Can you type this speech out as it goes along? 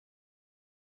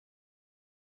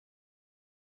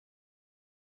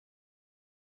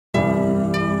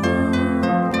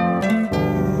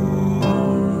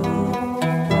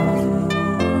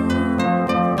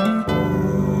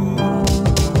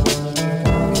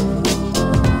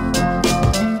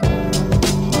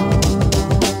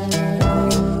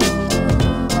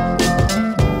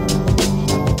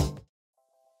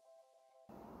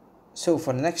So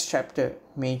for the next chapter,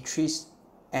 matrix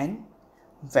and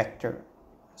vector.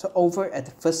 So over at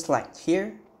the first slide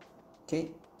here, okay,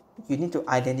 you need to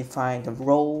identify the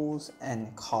rows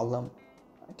and column.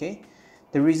 Okay,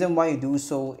 the reason why you do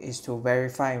so is to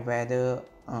verify whether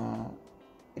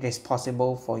it is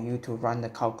possible for you to run the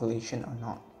calculation or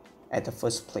not at the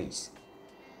first place.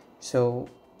 So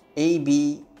A,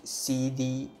 B, C,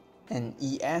 D, and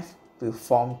E, F will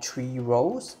form 3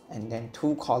 rows and then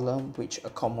 2 columns which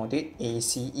accommodate A,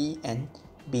 C, E and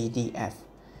B, D, F.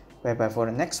 Whereby for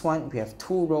the next one, we have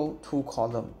 2 rows, 2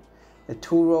 columns. The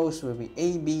 2 rows will be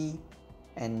A, B,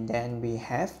 and then we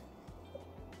have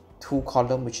 2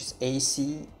 columns which is A,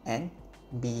 C and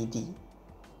B, D.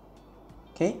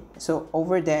 Okay, so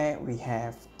over there we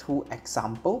have 2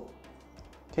 examples.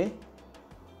 Okay,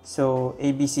 so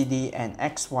A, B, C, D and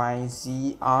X, Y,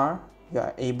 Z, R, you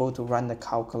are able to run the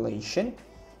calculation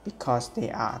because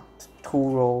they are 2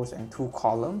 rows and 2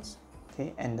 columns.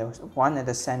 Okay, and the one at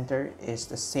the center is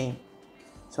the same.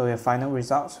 So your final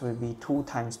results will be 2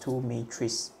 times 2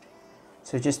 matrix.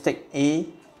 So just take A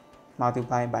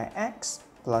multiplied by X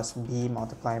plus B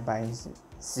multiplied by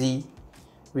Z.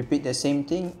 Repeat the same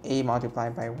thing, A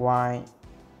multiplied by Y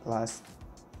plus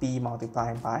B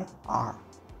multiplied by R.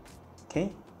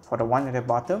 Okay, for the one at the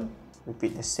bottom,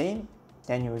 repeat the same,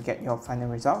 then you will get your final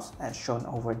results as shown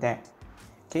over there.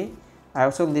 Okay, I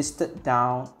also listed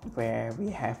down where we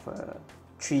have a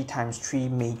 3 times 3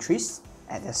 matrix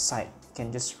at the side. You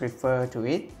can just refer to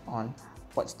it on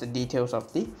what's the details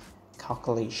of the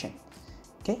calculation.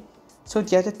 Okay, so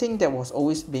the other thing that was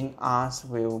always being asked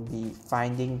will be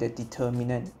finding the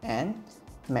determinant and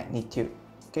magnitude.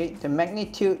 Okay, the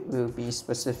magnitude will be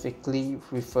specifically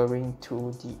referring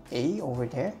to the A over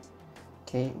there,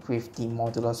 okay, with the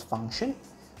modulus function.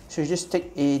 So just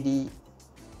take AD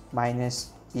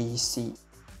minus BC,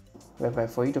 whereby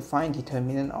for you to find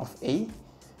determinant of A,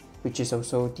 which is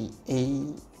also the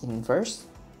A inverse,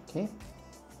 okay,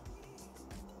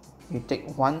 you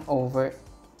take 1 over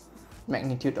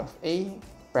magnitude of A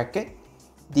bracket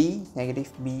D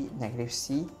negative B negative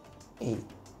C A.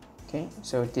 Okay,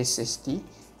 so this is the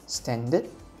standard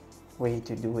way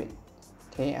to do it.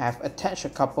 Okay, I've attached a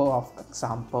couple of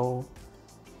examples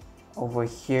over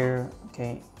here.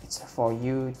 Okay, it's for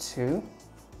you to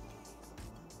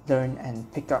learn and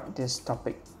pick up this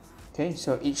topic. Okay,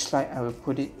 so each slide I will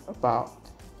put it about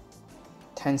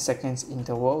 10 seconds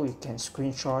interval. You can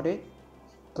screenshot it,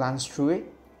 glance through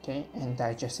it, okay, and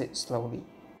digest it slowly.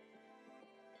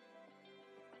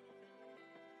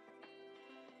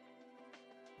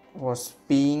 Was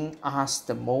being asked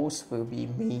the most will be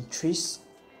matrix,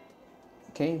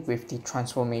 okay, with the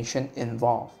transformation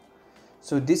involved.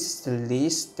 So this is the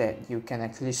list that you can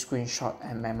actually screenshot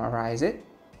and memorize it.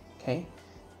 Okay,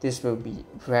 this will be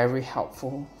very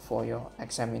helpful for your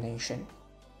examination.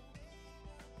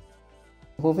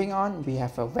 Moving on, we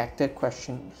have a vector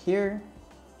question here.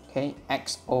 Okay,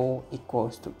 XO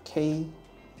equals to K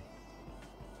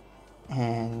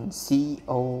and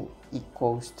CO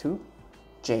equals to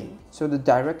J. So the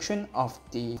direction of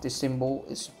the symbol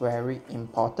is very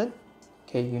important.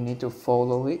 Okay, you need to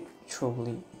follow it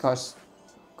truly because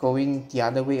going the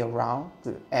other way around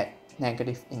will add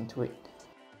negative into it.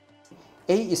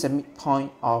 A is a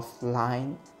midpoint of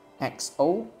line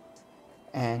XO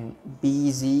and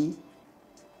BZ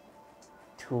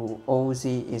to OZ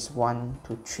is 1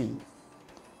 to 3.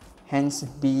 Hence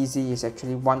BZ is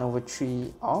actually 1 over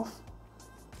 3 of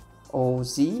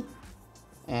OZ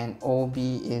and OB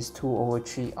is 2 over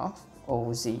 3 of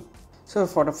OZ. So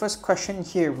for the first question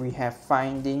here, we have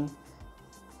finding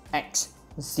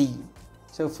XZ.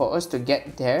 So for us to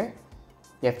get there,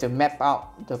 you have to map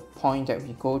out the point that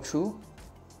we go through.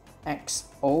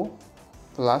 XO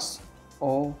plus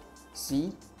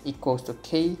OZ equals to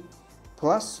K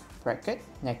plus bracket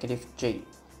negative J.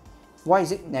 Why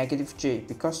is it negative J?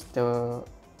 Because the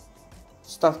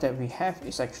stuff that we have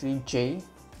is actually J,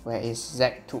 where is Z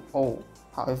to O.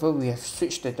 However, we have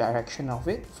switched the direction of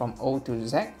it from O to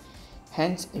Z,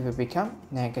 hence it will become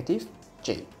negative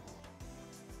J.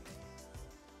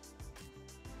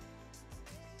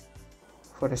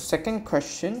 For the second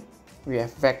question, we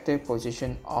have vector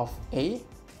position of A.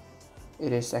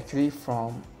 It is actually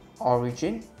from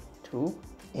origin to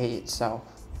A itself.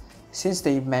 Since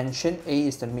they mentioned A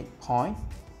is the midpoint,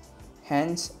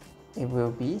 hence it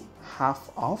will be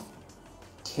half of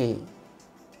K.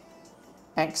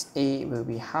 XA will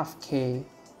be half K,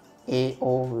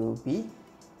 AO will be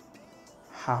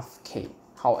half K.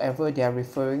 However, they are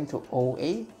referring to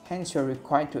OA, hence you're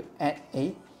required to add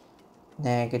a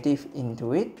negative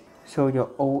into it. So your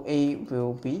OA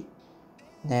will be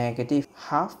negative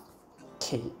half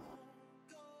K.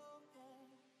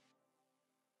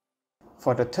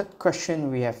 For the third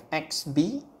question, we have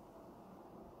xb.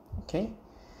 Okay,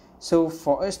 so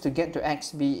for us to get to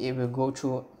xb, it will go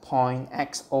through point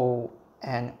xo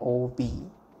and ob.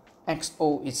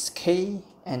 xo is k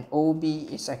and ob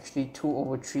is actually 2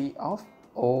 over 3 of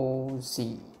oz.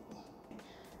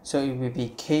 So it will be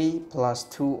k plus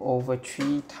 2 over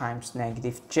 3 times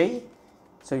negative j.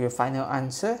 So your final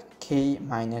answer, k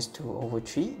minus 2 over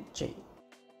 3j.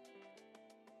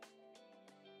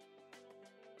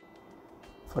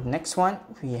 For the next one,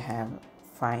 we have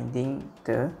finding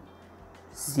the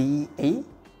ZA.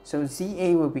 So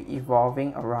ZA will be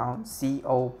evolving around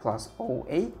ZO plus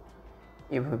OA.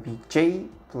 It will be J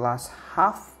plus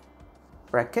half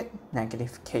bracket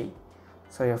negative K.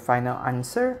 So your final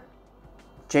answer,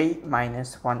 J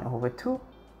minus 1 over 2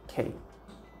 K.